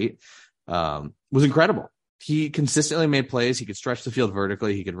Michigan State was incredible. He consistently made plays. He could stretch the field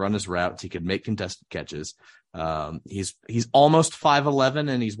vertically. He could run his routes. He could make contested catches. He's almost 5'11"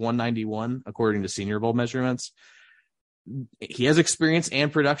 and he's 191 according to Senior Bowl measurements. He has experience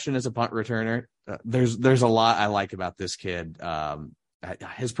and production as a punt returner. There's a lot I like about this kid.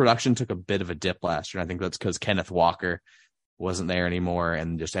 His production took a bit of a dip last year. I think that's because Kenneth Walker wasn't there anymore,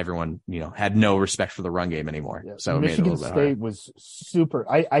 and just everyone, had no respect for the run game anymore. Yeah. So Michigan State was super.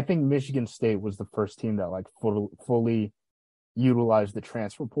 I think Michigan State was the first team that like fully utilized the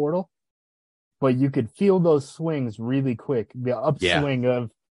transfer portal, but you could feel those swings really quick. The upswing of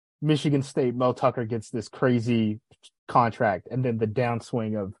Michigan State, Mel Tucker gets this crazy contract, and then the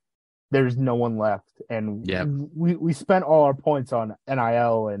downswing of there's no one left, and we spent all our points on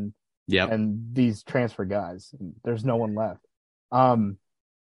NIL and these transfer guys. And there's no one left.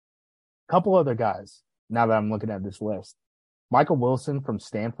 Couple other guys. Now that I'm looking at this list, Michael Wilson from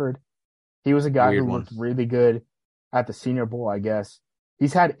Stanford. He was a guy who looked really good at the Senior Bowl, I guess.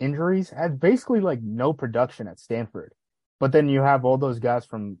 He's had injuries, had basically like no production at Stanford. But then you have all those guys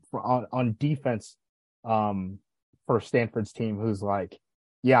on defense for Stanford's team who's like,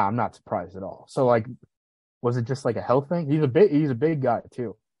 yeah, I'm not surprised at all. So like, was it just like a health thing? He's a big guy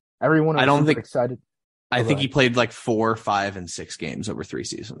too. Everyone was excited. I think he played like 4, 5, and 6 games over 3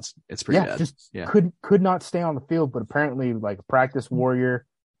 seasons. It's pretty bad. Could not stay on the field, but apparently like a practice warrior.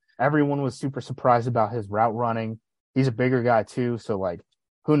 Everyone was super surprised about his route running. He's a bigger guy too, so like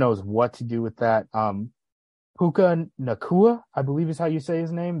who knows what to do with that. Puka Nacua, I believe is how you say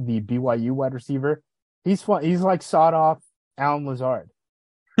his name, the BYU wide receiver. He's fun. He's like sawed off Allen Lazard.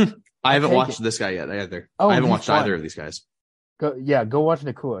 I haven't watched this guy yet either. I haven't watched either of these guys. Go watch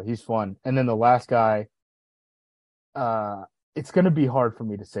Nacua. He's fun. And then the last guy, it's going to be hard for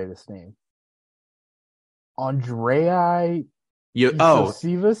me to say this name. Andrei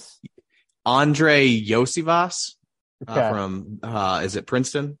Iosivas? Andre Iosivas from, is it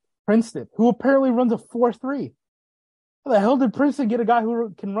Princeton? Princeton, who apparently runs a 4.3. How the hell did Princeton get a guy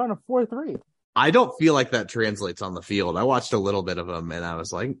who can run a 4.3? I don't feel like that translates on the field. I watched a little bit of him and I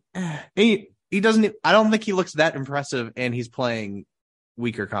was like, he doesn't, I don't think he looks that impressive, and he's playing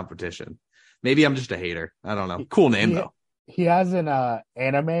weaker competition. Maybe I'm just a hater. I don't know. Cool name though. He has an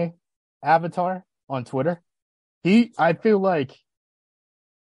anime avatar on Twitter. I feel like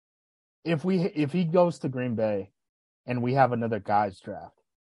if he goes to Green Bay and we have another guys draft,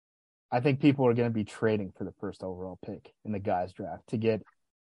 I think people are going to be trading for the first overall pick in the guys draft to get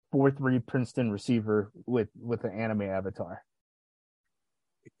 4.3 Princeton receiver with an anime avatar.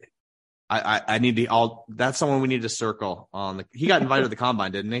 I need to. That's someone we need to circle on. He got invited to the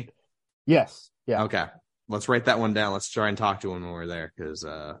combine, didn't he? Yes. Yeah. Okay. Let's write that one down. Let's try and talk to him when we're there, because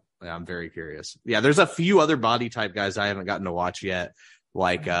I'm very curious. Yeah, there's a few other body type guys I haven't gotten to watch yet.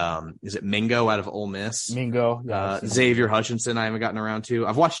 Like, is it Mingo out of Ole Miss? Mingo. Yeah, Xavier Hutchinson I haven't gotten around to.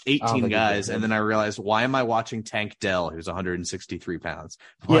 I've watched 18 guys, and then I realized, why am I watching Tank Dell, who's 163 pounds?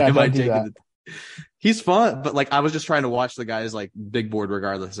 Why am I taking He's fun, but like I was just trying to watch the guys like big board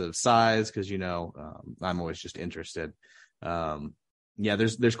regardless of size, because I'm always just interested. Yeah,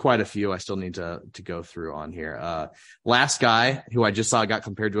 there's quite a few I still need to go through on here. Last guy who I just saw got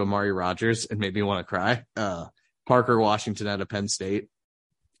compared to Amari Rodgers and made me want to cry. Parker Washington out of Penn State.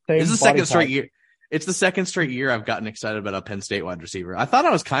 This is the second straight year. It's the second straight year I've gotten excited about a Penn State wide receiver. I thought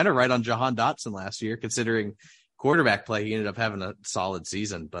I was kind of right on Jahan Dotson last year, considering quarterback play. He ended up having a solid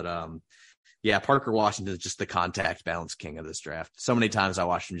season, but yeah, Parker Washington is just the contact balance king of this draft. So many times I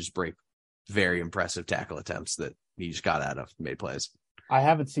watched him just break very impressive tackle attempts that he just got out of, made plays. I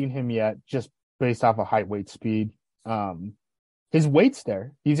haven't seen him yet, just based off of height, weight, speed. His weight's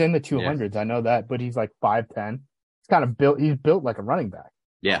there. He's in the 200s. Yeah. I know that, but he's like 5'10". He's kind of built. He's built like a running back.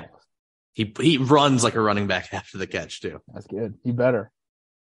 Yeah, he runs like a running back after the catch too. That's good. He better.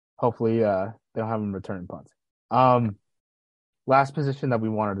 Hopefully, they don't have him returning punts. Last position that we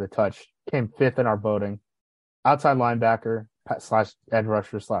wanted to touch came fifth in our voting. Outside linebacker / edge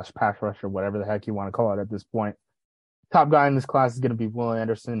rusher / pass rusher, whatever the heck you want to call it at this point. Top guy in this class is going to be Will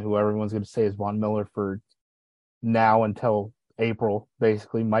Anderson, who everyone's going to say is Von Miller for now until April,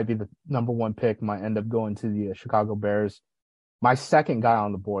 basically. Might be the number one pick, might end up going to the Chicago Bears. My second guy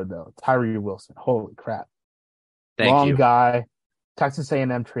on the board, though, Tyree Wilson. Holy crap. Long guy, Texas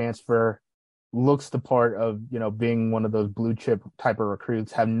A&M transfer, looks the part of, being one of those blue chip type of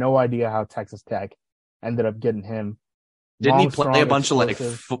recruits. Have no idea how Texas Tech ended up getting him. Didn't he play a bunch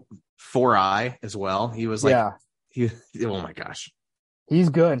explosive. Of 4i as well? He was like... Yeah. Oh my gosh. He's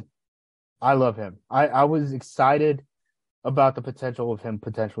good. I love him. I was excited about the potential of him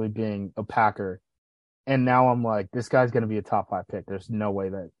potentially being a Packer. And now I'm like, this guy's going to be a top 5 pick. There's no way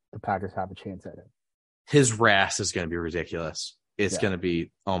that the Packers have a chance at him. His RAS is going to be ridiculous. It's going to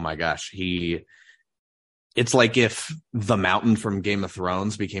be, oh my gosh. It's like if the Mountain from Game of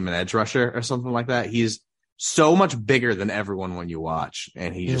Thrones became an edge rusher or something like that. He's so much bigger than everyone when you watch.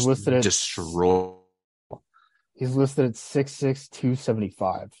 And he's just destroyed. He's listed at 6'6",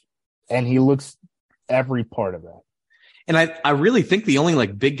 275, and he looks every part of that. And I really think the only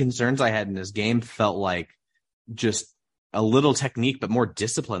big concerns I had in this game felt like just a little technique, but more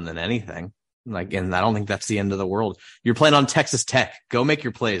discipline than anything. And I don't think that's the end of the world. You're playing on Texas Tech. Go make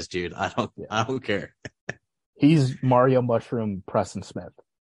your plays, dude. I don't care. He's Mario Mushroom Preston Smith.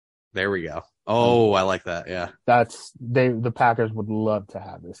 There we go. Oh, I like that. Yeah. The Packers would love to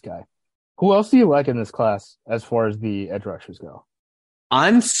have this guy. Who else do you like in this class as far as the edge rushers go?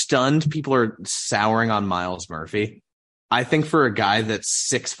 I'm stunned people are souring on Myles Murphy. I think for a guy that's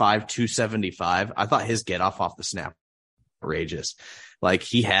 6'5", 275, I thought his get off the snap outrageous.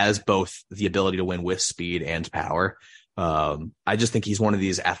 He has both the ability to win with speed and power. I just think he's one of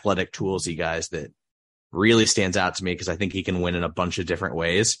these athletic toolsy guys that really stands out to me because I think he can win in a bunch of different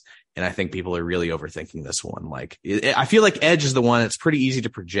ways. And I think people are really overthinking this one. I feel like edge is the one that's pretty easy to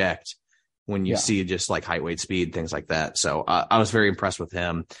project when you see just height, weight, speed, things like that. So I was very impressed with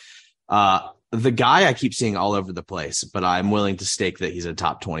him. The guy I keep seeing all over the place, but I'm willing to stake that he's a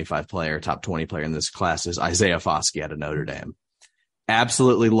top 25 player, top 20 player in this class is Isaiah Foskey out of Notre Dame.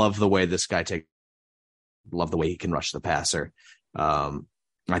 Absolutely love the way this guy love the way he can rush the passer.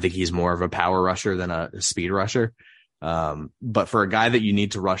 I think he's more of a power rusher than a speed rusher. But for a guy that you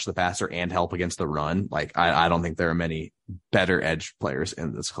need to rush the passer and help against the run, I don't think there are many better edge players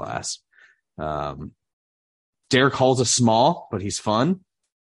in this class. Derek Hall's a small, but he's fun.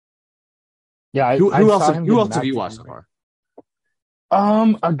 Yeah. Who else have you watched so far?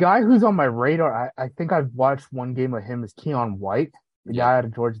 A guy who's on my radar. I think I've watched one game of him is Keon White, the guy out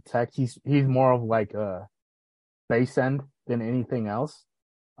of Georgia Tech. He's more of a base end than anything else.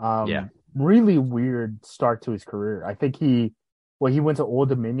 Really weird start to his career. I think he went to Old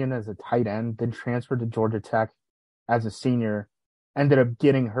Dominion as a tight end, then transferred to Georgia Tech as a senior, ended up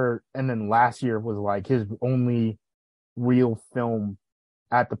getting hurt, and then last year was his only real film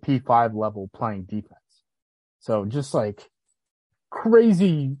at the P5 level playing defense. So just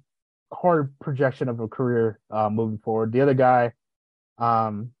crazy hard projection of a career moving forward. The other guy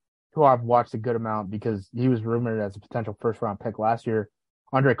who I've watched a good amount because he was rumored as a potential first-round pick last year,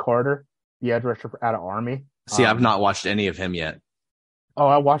 Andre Carter, the edge rusher out of Army. See, I've not watched any of him yet. Oh,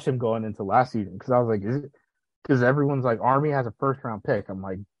 I watched him going into last season because I was like, is it? Because everyone's like, Army has a first-round pick. I'm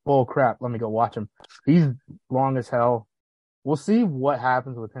like, bull crap, let me go watch him. He's long as hell. We'll see what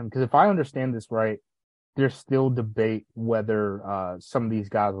happens with him because if I understand this right, there's still debate whether some of these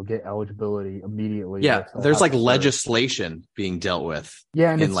guys will get eligibility immediately. Yeah, there's legislation being dealt with.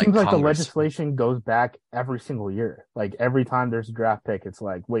 Yeah, and it seems like the legislation goes back every single year. Every time there's a draft pick, it's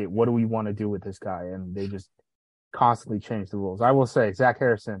wait, what do we want to do with this guy? And they just constantly change the rules. I will say, Zach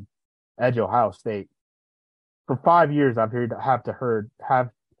Harrison, edge Ohio State. For 5 years, I've had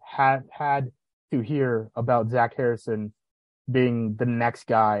to hear about Zach Harrison being the next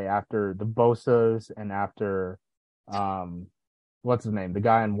guy after the Bosas and after what's his name? The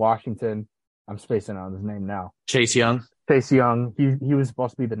guy in Washington. I'm spacing on his name now. Chase Young. Chase Young. He was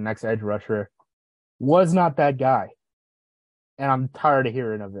supposed to be the next edge rusher. Was not that guy. And I'm tired of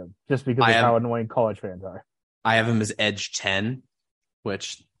hearing of him just because of how annoying college fans are. I have him as edge 10,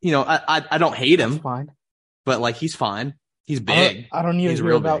 which, I don't hate him. That's fine. But like, he's fine. He's big. I don't need to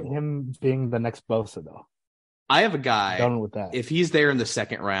hear about him being the next Bosa though. I have a guy. Done with that. If he's there in the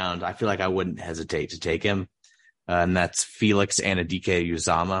second round, I feel like I wouldn't hesitate to take him. And that's Felix Anadike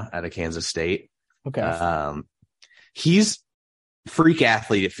Uzama out of Kansas State. Okay. He's freak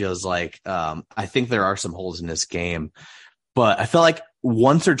athlete. It feels like, I think there are some holes in this game, but I feel like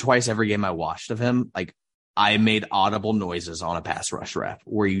once or twice every game I watched of him, like I made audible noises on a pass rush rep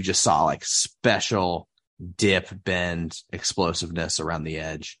where you just saw like special dip, bend, explosiveness around the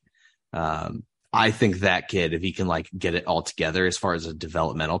edge. I think that kid, if he can like get it all together as far as a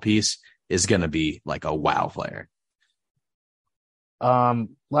developmental piece, is going to be like a wow player.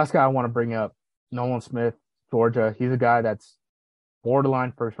 Last guy I want to bring up, Nolan Smith, Georgia. He's a guy that's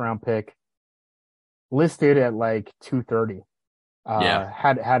borderline first round pick, listed at like 230.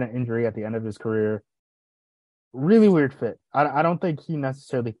 Had an injury at the end of his career. Really weird fit. I don't think he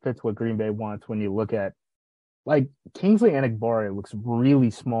necessarily fits what Green Bay wants when you look at like Kingsley Enagbare looks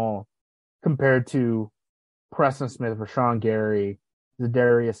really small compared to Preston Smith, Rashawn Gary,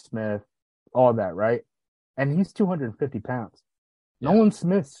 Zadarius Smith, all that, right? And he's 250 pounds. Yeah. Nolan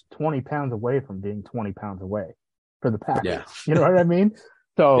Smith's 20 pounds away from being 20 pounds away for the Packers. Yeah. You know what I mean?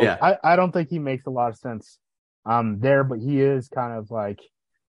 So yeah. I don't think he makes a lot of sense there, but he is kind of like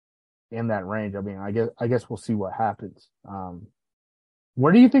in that range. I mean, I guess we'll see what happens.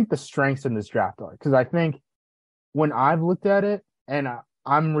 Where do you think the strengths in this draft are? Because I think when I've looked at it, and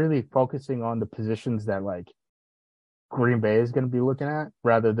I'm really focusing on the positions that like Green Bay is going to be looking at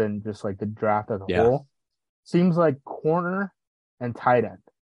rather than just like the draft as a whole. Seems like corner and tight end.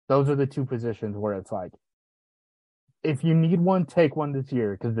 Those are the two positions where it's like, if you need one, take one this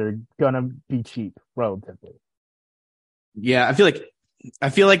year because they're going to be cheap relatively. Yeah, I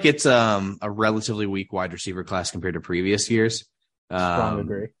feel like it's a relatively weak wide receiver class compared to previous years. Strongly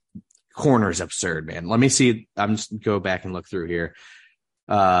agree. Corner's absurd, man. Let me see. I'm just go back and look through here.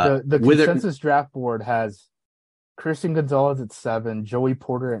 The consensus draft board has Christian Gonzalez at 7, Joey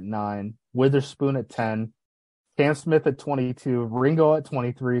Porter at 9, Witherspoon at 10, Cam Smith at 22, Ringo at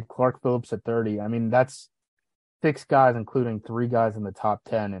 23, Clark Phillips at 30. I mean, that's 6 guys, including 3 guys in the top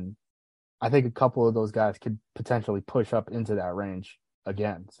 10. And I think a couple of those guys could potentially push up into that range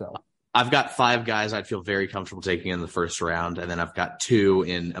again. So I've got 5 guys I'd feel very comfortable taking in the first round. And then I've got 2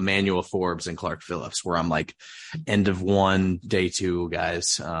 in Emmanuel Forbes and Clark Phillips, where I'm like end of 1, day 2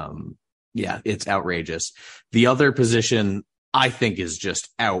 guys. It's outrageous. The other position I think is just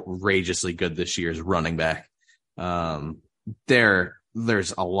outrageously good this year is running back.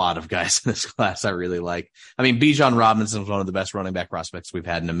 There's a lot of guys in this class I really like. I mean, Bijan Robinson is one of the best running back prospects we've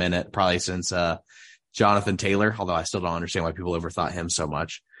had in a minute, probably since Jonathan Taylor, although I still don't understand why people overthought him so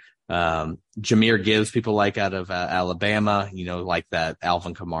much. Jahmyr Gibbs, people like out of Alabama, like that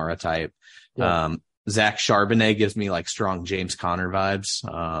Alvin Kamara type. Yeah. Zach Charbonnet gives me like strong James Conner vibes.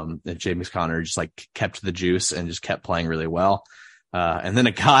 And James Conner just like kept the juice and just kept playing really well. And then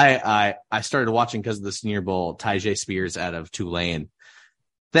a guy I started watching because of the Senior Bowl, Tyjae Spears out of Tulane.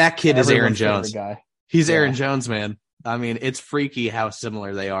 That kid is Aaron Jones. He's Aaron Jones, man. I mean, it's freaky how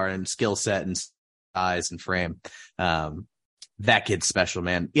similar they are in skill set and size and frame. That kid's special,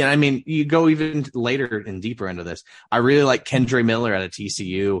 man. Yeah, I mean, you go even later and deeper into this. I really like Kendre Miller out of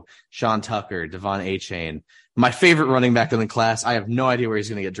TCU, Sean Tucker, Devon Achane. My favorite running back in the class, I have no idea where he's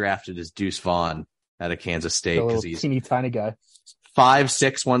going to get drafted, is Deuce Vaughn out of Kansas State, because he's teeny tiny guy.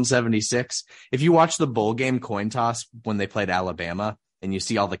 5'6", 176. If you watch the bowl game coin toss when they played Alabama and you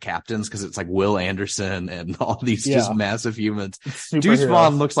see all the captains, because it's like Will Anderson and all these just massive humans, Deuce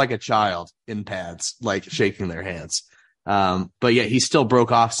Vaughn looks like a child in pads, like shaking their hands. But yeah, he still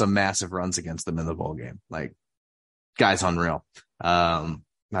broke off some massive runs against them in the bowl game. Like, guy's unreal. I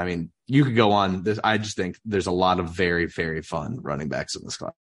mean, you could go on this. I just think there's a lot of very, very fun running backs in this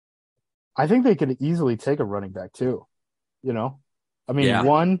class. I think they could easily take a running back too. I mean,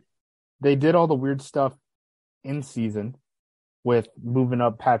 one, they did all the weird stuff in season with moving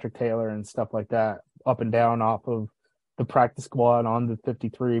up Patrick Taylor and stuff like that, up and down off of the practice squad on the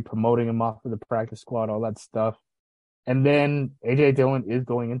 53, promoting him off of the practice squad, all that stuff. And then A.J. Dillon is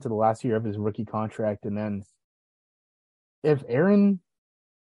going into the last year of his rookie contract. And then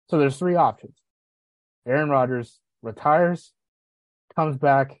so there's 3 options. Aaron Rodgers retires, comes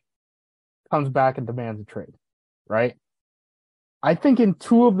back and demands a trade, right? I think in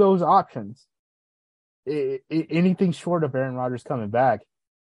two of those options, anything short of Aaron Rodgers coming back,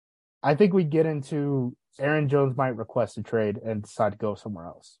 I think we get into Aaron Jones might request a trade and decide to go somewhere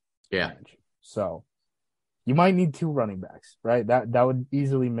else. Yeah. So you might need two running backs, right? That would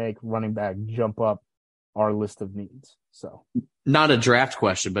easily make running back jump up our list of needs. So not a draft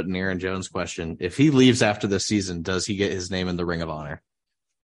question, but an Aaron Jones question. If he leaves after this season, does he get his name in the Ring of Honor?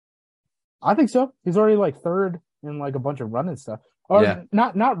 I think so. He's already like third in like a bunch of running stuff. Or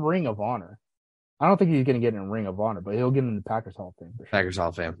not Ring of Honor. I don't think he's going to get in Ring of Honor, but he'll get in the Packers Hall of Fame. For sure. Packers Hall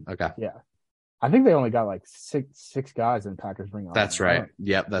of Fame. Okay. Yeah. I think they only got like six guys in Packers Ring of Honor. That's right.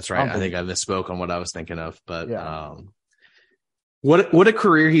 Yep, that's right. I think I misspoke on what I was thinking of, but what a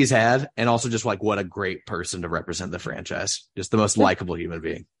career he's had, and also just like what a great person to represent the franchise. Just the most likable human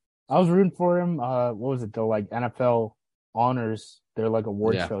being. I was rooting for him. What was it? The like NFL honors, their like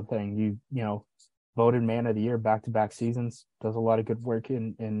award show thing. You know, voted Man of the Year back-to-back seasons. Does a lot of good work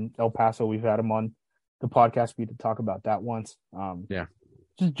in El Paso. We've had him on the podcast. We had to talk about that once.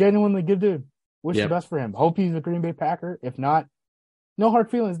 Just genuinely good dude. Wish the best for him. Hope he's a Green Bay Packer. If not, no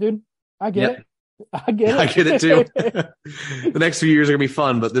hard feelings, dude. I get it. I get it too. The next few years are gonna be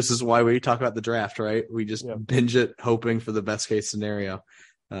fun, but this is why we talk about the draft, right? We just binge it, hoping for the best case scenario.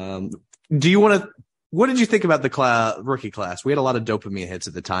 What did you think about the rookie class? We had a lot of dopamine hits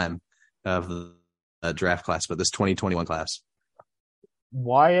at the time of the draft class, but this 2021 class.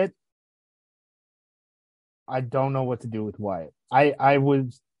 Wyatt, I don't know what to do with Wyatt. I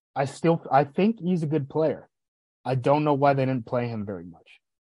think he's a good player. I don't know why they didn't play him very much.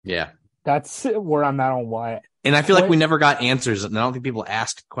 Yeah. That's where I'm at on Wyatt. And I feel like we never got answers. And I don't think people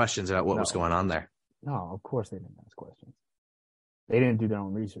asked questions about what was going on there. No, of course they didn't ask questions. They didn't do their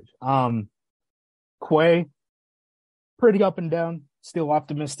own research. Quay, pretty up and down, still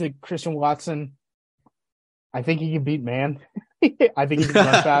optimistic. Christian Watson, I think he can beat man. I think he can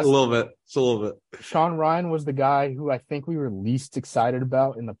run fast. A little bit. Sean Ryan was the guy who I think we were least excited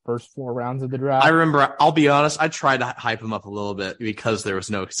about in the first 4 rounds of the draft. I remember, I'll be honest, I tried to hype him up a little bit because there was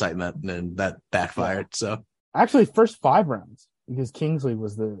no excitement, and that backfired. So actually, first 5 rounds, because Kingsley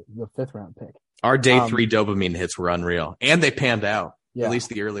was the 5th round pick. Our day 3 dopamine hits were unreal, and they panned out, at least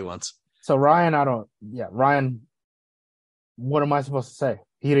the early ones. So Ryan, Ryan, what am I supposed to say?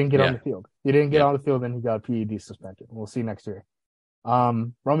 He didn't get on the field. He didn't get on the field, and he got PED suspension. We'll see next year.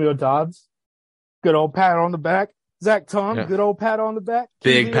 Romeo Doubs, good old pat on the back. Zach Tom, good old pat on the back.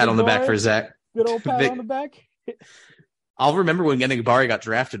 Big pat on the back for Zach. Good old pat on the back. I'll remember when Enigbari got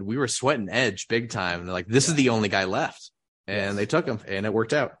drafted, we were sweating Edge big time. And they're like, this is the only guy left. And they took him, and it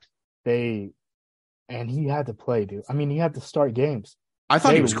worked out. And he had to play, dude. I mean, he had to start games. I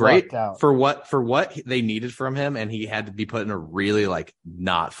thought he was great for what they needed from him, and he had to be put in a really like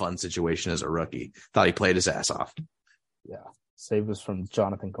not fun situation as a rookie. Thought he played his ass off. Yeah, saved us from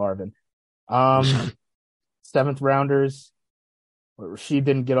Jonathan Garvin. 7th rounders. Rashid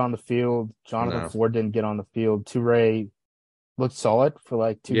didn't get on the field. Jonathan Ford didn't get on the field. Toure looked solid for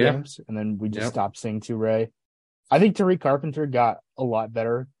like 2 games, and then we just stopped seeing Toure. I think Tariq Carpenter got a lot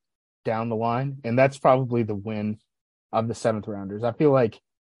better down the line, and that's probably the win of the 7th rounders. I feel like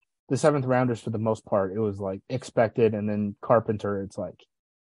the 7th rounders, for the most part, it was like expected. And then Carpenter, it's like,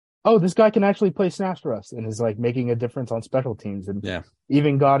 oh, this guy can actually play snaps for us and is like making a difference on special teams. And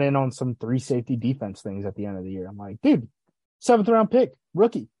even got in on some 3 safety defense things at the end of the year. I'm like, dude, 7th round pick,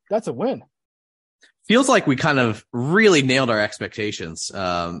 rookie. That's a win. Feels like we kind of really nailed our expectations.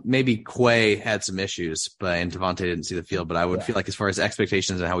 Maybe Quay had some issues, and Devontae didn't see the field, but I would feel like as far as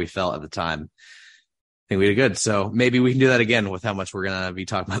expectations and how we felt at the time, I think we did good. So maybe we can do that again with how much we're going to be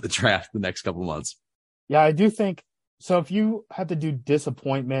talking about the draft the next couple of months. Yeah, I do think so. If you had to do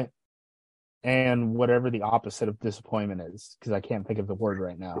disappointment and whatever the opposite of disappointment is, because I can't think of the word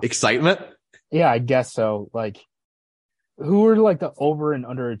right now. Excitement? Yeah, I guess so. Like, who are like the over and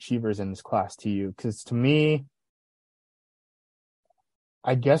underachievers in this class to you? Because to me,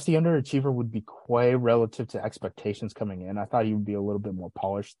 I guess the underachiever would be Quay relative to expectations coming in. I thought he would be a little bit more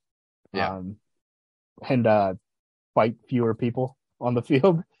polished. Yeah. And fight fewer people on the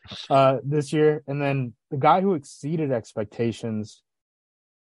field this year. And then the guy who exceeded expectations,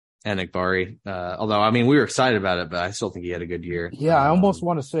 Enigbari. Although, I mean, we were excited about it, but I still think he had a good year. Yeah, I almost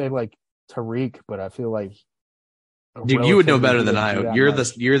want to say like Tariq, but I feel like dude, you would know better than I would. You're the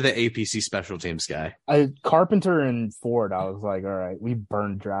APC special teams guy. Carpenter and Ford, I was like, all right, we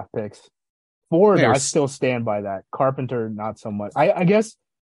burned draft picks. Ford, I still stand by that. Carpenter, not so much. I guess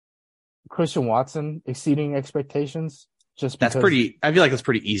Christian Watson exceeding expectations. Just because, that's pretty. I feel like that's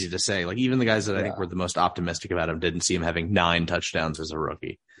pretty easy to say. Like even the guys that I think were the most optimistic about him didn't see him having 9 touchdowns as a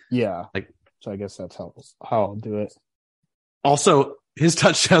rookie. Yeah, so I guess that's how I'll do it. Also, his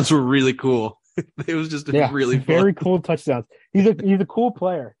touchdowns were really cool. It was just really fun. Very cool touchdowns. He's a cool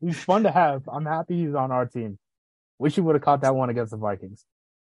player. He's fun to have. I'm happy he's on our team. Wish he would have caught that one against the Vikings.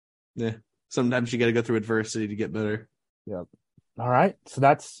 Yeah. Sometimes you got to go through adversity to get better. Yep. All right. So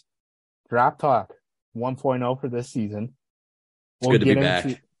that's Draft Talk 1.0 for this season. It's good to be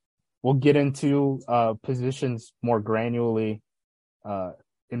back. We'll get into positions more granularly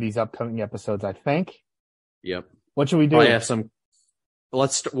in these upcoming episodes, I think. Yep. What should we do? I have some. Why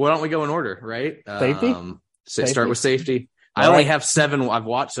don't we go in order, right? Safety? Start with safety. I only have 7 I've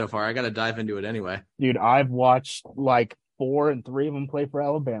watched so far. I got to dive into it anyway. Dude, I've watched like 4 and 3 of them play for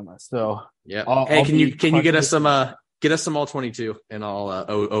Alabama. So yeah. Hey, can you get us some all 22 and I'll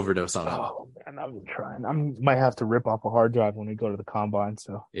overdose on it. Oh man, I'm trying. I might have to rip off a hard drive when we go to the combine.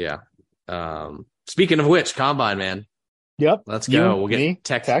 So yeah. Speaking of which, combine, man. Yep. Let's go. We'll get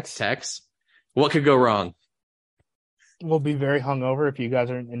text. What could go wrong? We'll be very hungover. If you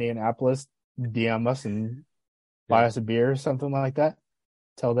guys are in Indianapolis, DM us and buy us a beer or something like that.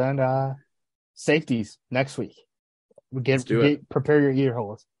 Till then, safeties next week. Prepare your ear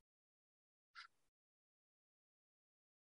holes.